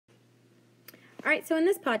All right, so in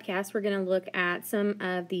this podcast, we're going to look at some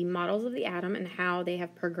of the models of the atom and how they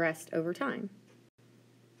have progressed over time.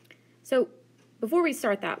 So before we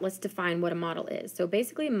start that, let's define what a model is. So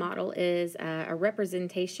basically a model is a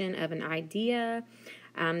representation of an idea,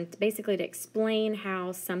 basically to explain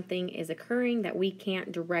how something is occurring that we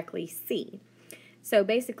can't directly see. So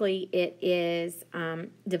basically it is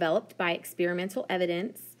developed by experimental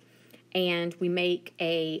evidence, and we make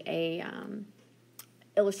a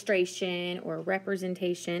illustration or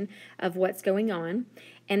representation of what's going on,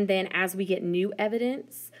 and then as we get new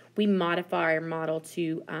evidence, we modify our model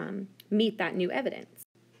to meet that new evidence.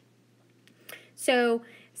 So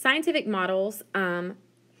scientific models,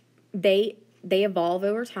 they evolve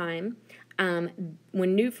over time.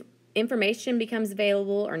 When new information becomes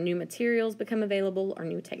available, or new materials become available, or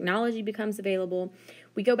new technology becomes available,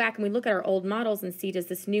 we go back and we look at our old models and see, does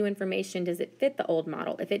this new information, does it fit the old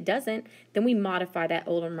model? If it doesn't, then we modify that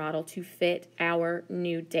older model to fit our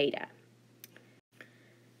new data.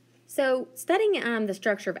 So studying the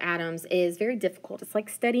structure of atoms is very difficult. It's like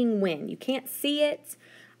studying wind. You can't see it.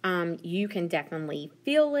 You can definitely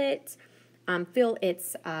feel it, feel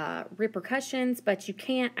its repercussions, but you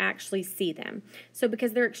can't actually see them. So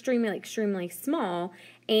because they're extremely small,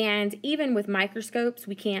 and even with microscopes,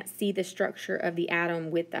 we can't see the structure of the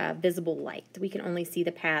atom with visible light. We can only see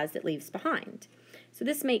the paths it leaves behind. So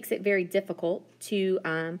this makes it very difficult to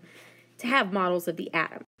have models of the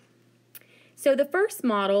atom. So the first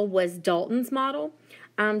model was Dalton's model.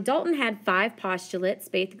 Dalton had 5 postulates.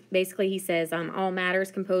 Basically, he says all matter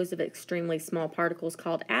is composed of extremely small particles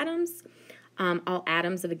called atoms. All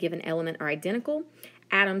atoms of a given element are identical.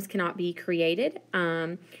 Atoms cannot be created.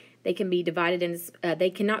 They can be divided into.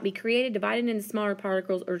 They cannot be created, divided into smaller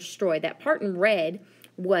particles, or destroyed. That part in red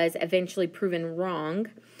was eventually proven wrong.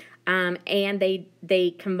 And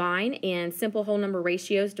they combine in simple whole number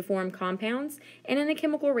ratios to form compounds, and in a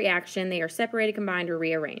chemical reaction they are separated, combined, or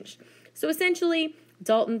rearranged. So essentially,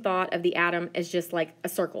 Dalton thought of the atom as just like a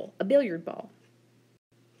circle, a billiard ball.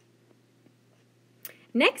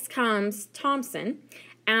 Next comes Thomson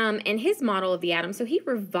and his model of the atom. So he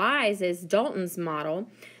revises Dalton's model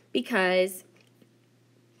because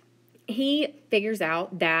he figures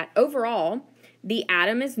out that overall the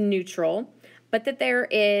atom is neutral, but that there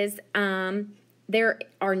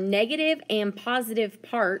are negative and positive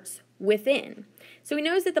parts within. So he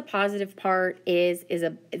knows that the positive part is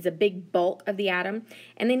a big bulk of the atom,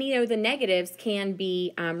 and then the negatives can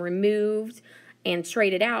be removed and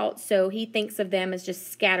traded out, so he thinks of them as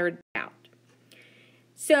just scattered out.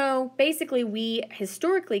 So basically we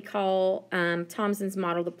historically call Thomson's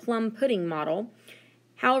model the plum pudding model.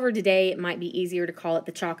 However, today it might be easier to call it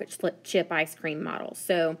the chocolate chip ice cream model.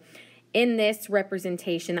 So in this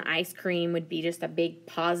representation, the ice cream would be just a big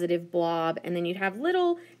positive blob, and then you'd have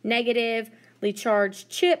little negatively charged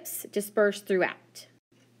chips dispersed throughout.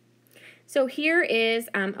 So here is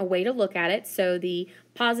a way to look at it. So the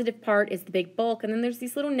positive part is the big bulk, and then there's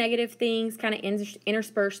these little negative things kind of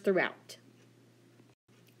interspersed throughout.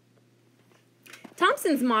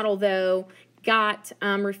 Thomson's model, though, got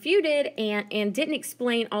refuted and didn't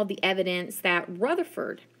explain all the evidence that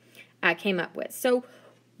Rutherford came up with. So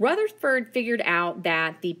Rutherford figured out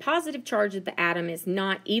that the positive charge of the atom is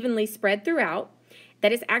not evenly spread throughout,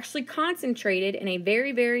 that it's actually concentrated in a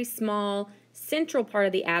very small central part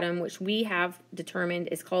of the atom, which we have determined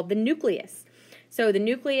is called the nucleus. So the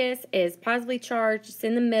nucleus is positively charged, it's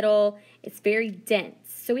in the middle, it's very dense.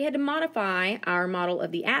 So we had to modify our model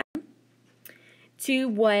of the atom to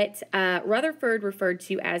what Rutherford referred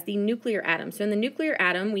to as the nuclear atom. So in the nuclear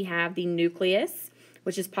atom, we have the nucleus,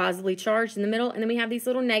 which is positively charged in the middle, and then we have these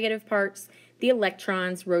little negative parts, the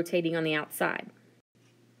electrons, rotating on the outside.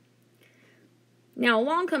 Now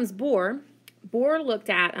along comes Bohr. Bohr looked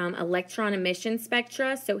at electron emission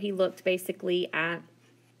spectra, so he looked basically at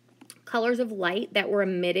colors of light that were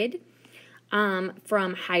emitted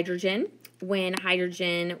from hydrogen when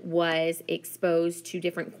hydrogen was exposed to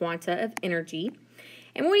different quanta of energy.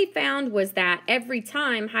 And what he found was that every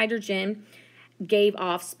time hydrogen gave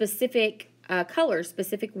off specific colors,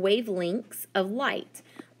 specific wavelengths of light,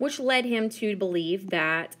 which led him to believe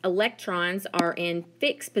that electrons are in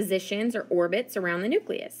fixed positions or orbits around the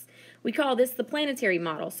nucleus. We call this the planetary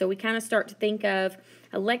model. So we kind of start to think of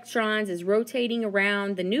electrons as rotating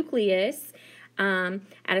around the nucleus at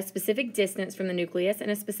a specific distance from the nucleus in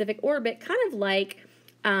a specific orbit, kind of like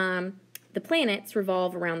the planets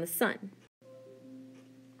revolve around the sun.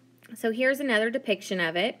 So here's another depiction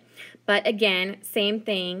of it. But again, same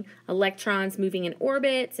thing, electrons moving in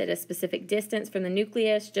orbits at a specific distance from the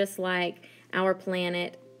nucleus, just like our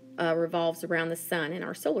planet revolves around the sun in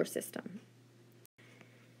our solar system.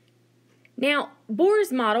 Now,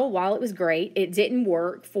 Bohr's model, while it was great, it didn't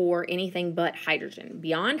work for anything but hydrogen.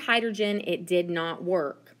 Beyond hydrogen, it did not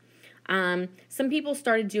work. Some people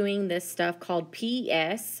started doing this stuff called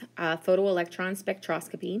PES, photoelectron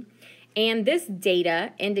spectroscopy, and this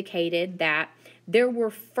data indicated that there were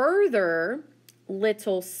further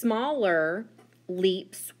little smaller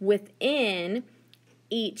leaps within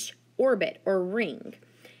each orbit or ring.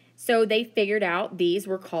 So they figured out these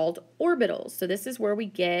were called orbitals. So this is where we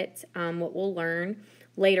get what we'll learn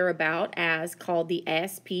later about as called the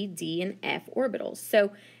s, p, d, and f orbitals.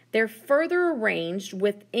 So they're further arranged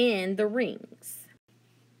within the rings.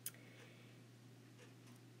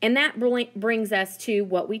 And that brings us to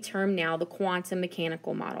what we term now the quantum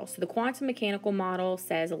mechanical model. So the quantum mechanical model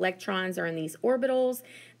says electrons are in these orbitals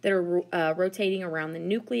that are rotating around the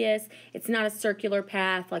nucleus. It's not a circular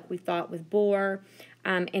path like we thought with Bohr,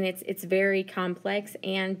 and it's very complex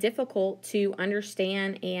and difficult to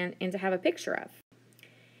understand and to have a picture of.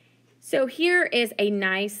 So here is a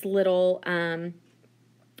nice little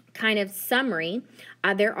kind of summary.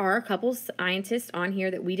 There are a couple scientists on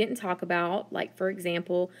here that we didn't talk about, like for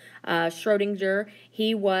example, Schrodinger.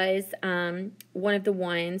 He was one of the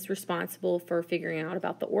ones responsible for figuring out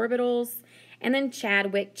about the orbitals. And then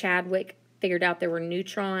Chadwick figured out there were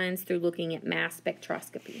neutrons through looking at mass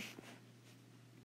spectroscopy.